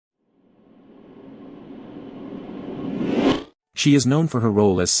She is known for her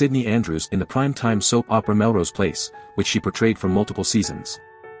role as Sydney Andrews in the primetime soap opera Melrose Place, which she portrayed for multiple seasons.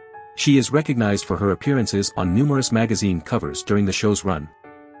 She is recognized for her appearances on numerous magazine covers during the show's run.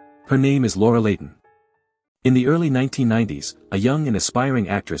 Her name is Laura Leighton. In the early 1990s, a young and aspiring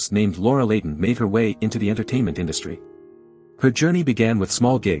actress named Laura Leighton made her way into the entertainment industry. Her journey began with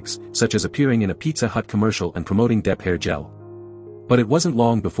small gigs, such as appearing in a Pizza Hut commercial and promoting Dep hair gel. But it wasn't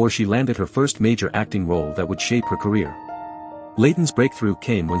long before she landed her first major acting role that would shape her career. Leighton's breakthrough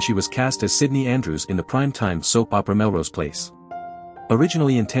came when she was cast as Sydney Andrews in the primetime soap opera Melrose Place.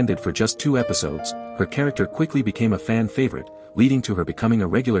 Originally intended for just 2 episodes, her character quickly became a fan favorite, leading to her becoming a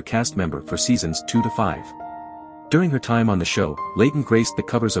regular cast member for seasons 2 to 5. During her time on the show, Leighton graced the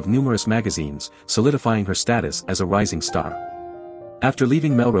covers of numerous magazines, solidifying her status as a rising star. After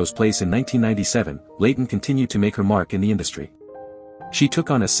leaving Melrose Place in 1997, Leighton continued to make her mark in the industry. She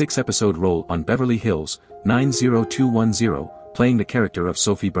took on a 6-episode role on Beverly Hills 90210, playing the character of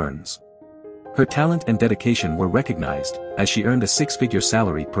Sophie Burns. Her talent and dedication were recognized, as she earned a 6-figure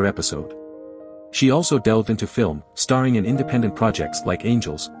salary per episode. She also delved into film, starring in independent projects like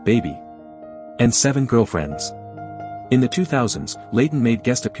Angels, Baby, and 7 Girlfriends. In the 2000s, Leighton made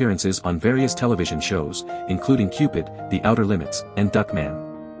guest appearances on various television shows, including Cupid, The Outer Limits, and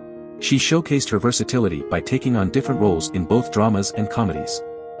Duckman. She showcased her versatility by taking on different roles in both dramas and comedies.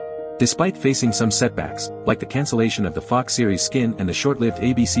 Despite facing some setbacks, like the cancellation of the Fox series Skin and the short-lived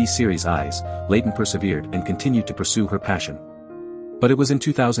ABC series Eyes, Leighton persevered and continued to pursue her passion. But it was in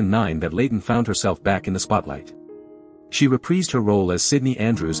 2009 that Leighton found herself back in the spotlight. She reprised her role as Sydney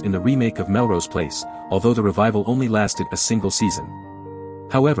Andrews in the remake of Melrose Place, although the revival only lasted a single season.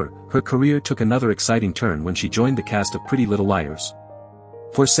 However, her career took another exciting turn when she joined the cast of Pretty Little Liars.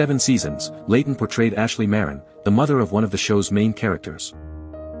 For 7 seasons, Leighton portrayed Ashley Marin, the mother of one of the show's main characters.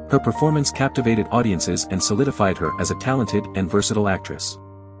 Her performance captivated audiences and solidified her as a talented and versatile actress.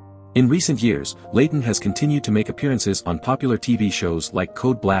 In recent years, Leighton has continued to make appearances on popular TV shows like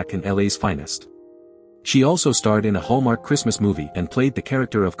Code Black and LA's Finest. She also starred in a Hallmark Christmas movie and played the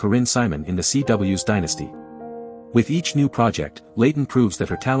character of Corinne Simon in the CW's Dynasty. With each new project, Leighton proves that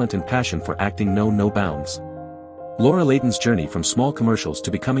her talent and passion for acting know no bounds. Laura Leighton's journey from small commercials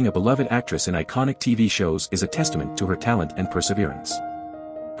to becoming a beloved actress in iconic TV shows is a testament to her talent and perseverance.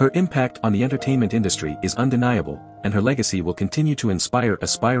 Her impact on the entertainment industry is undeniable, and her legacy will continue to inspire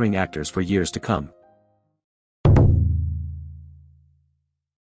aspiring actors for years to come.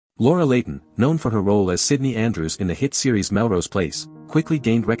 Laura Leighton, known for her role as Sydney Andrews in the hit series Melrose Place, quickly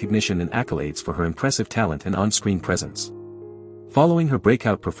gained recognition and accolades for her impressive talent and on-screen presence. Following her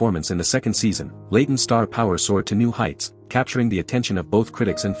breakout performance in the 2nd season, Leighton's star power soared to new heights, capturing the attention of both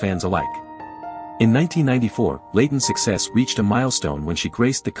critics and fans alike. In 1994, Leighton's success reached a milestone when she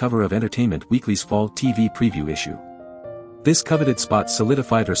graced the cover of Entertainment Weekly's fall TV preview issue. This coveted spot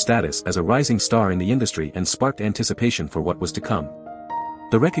solidified her status as a rising star in the industry and sparked anticipation for what was to come.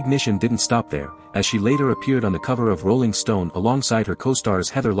 The recognition didn't stop there, as she later appeared on the cover of Rolling Stone alongside her co-stars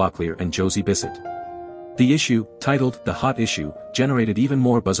Heather Locklear and Josie Bissett. The issue, titled The Hot Issue, generated even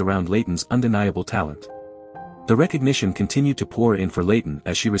more buzz around Leighton's undeniable talent. The recognition continued to pour in for Leighton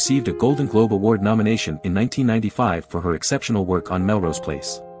as she received a Golden Globe Award nomination in 1995 for her exceptional work on Melrose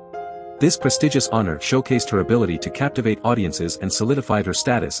Place. This prestigious honor showcased her ability to captivate audiences and solidified her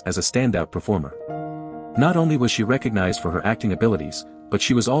status as a standout performer. Not only was she recognized for her acting abilities, but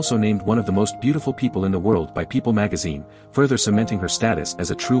she was also named one of the most beautiful people in the world by People magazine, further cementing her status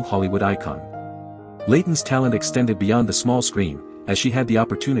as a true Hollywood icon. Leighton's talent extended beyond the small screen, as she had the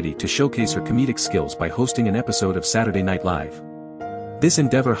opportunity to showcase her comedic skills by hosting an episode of Saturday Night Live. This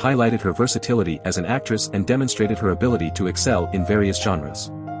endeavor highlighted her versatility as an actress and demonstrated her ability to excel in various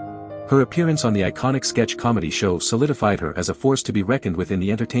genres. Her appearance on the iconic sketch comedy show solidified her as a force to be reckoned with in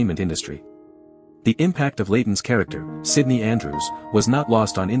the entertainment industry. The impact of Leighton's character, Sydney Andrews, was not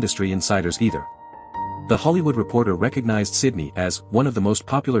lost on industry insiders either. The Hollywood Reporter recognized Sydney as one of the most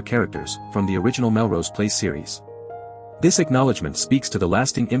popular characters from the original Melrose Place series. This acknowledgement speaks to the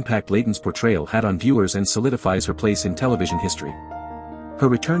lasting impact Leighton's portrayal had on viewers and solidifies her place in television history. Her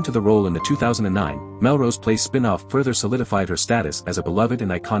return to the role in the 2009 Melrose Place spin-off further solidified her status as a beloved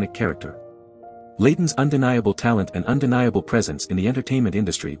and iconic character. Leighton's undeniable talent and undeniable presence in the entertainment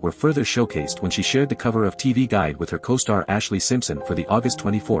industry were further showcased when she shared the cover of TV Guide with her co-star Ashley Simpson for the August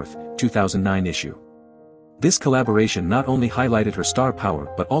 24, 2009 issue. This collaboration not only highlighted her star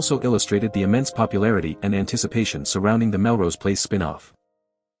power but also illustrated the immense popularity and anticipation surrounding the Melrose Place spin-off.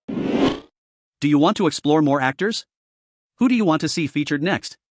 Do you want to explore more actors? Who do you want to see featured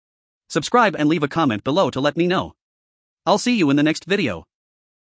next? Subscribe and leave a comment below to let me know. I'll see you in the next video.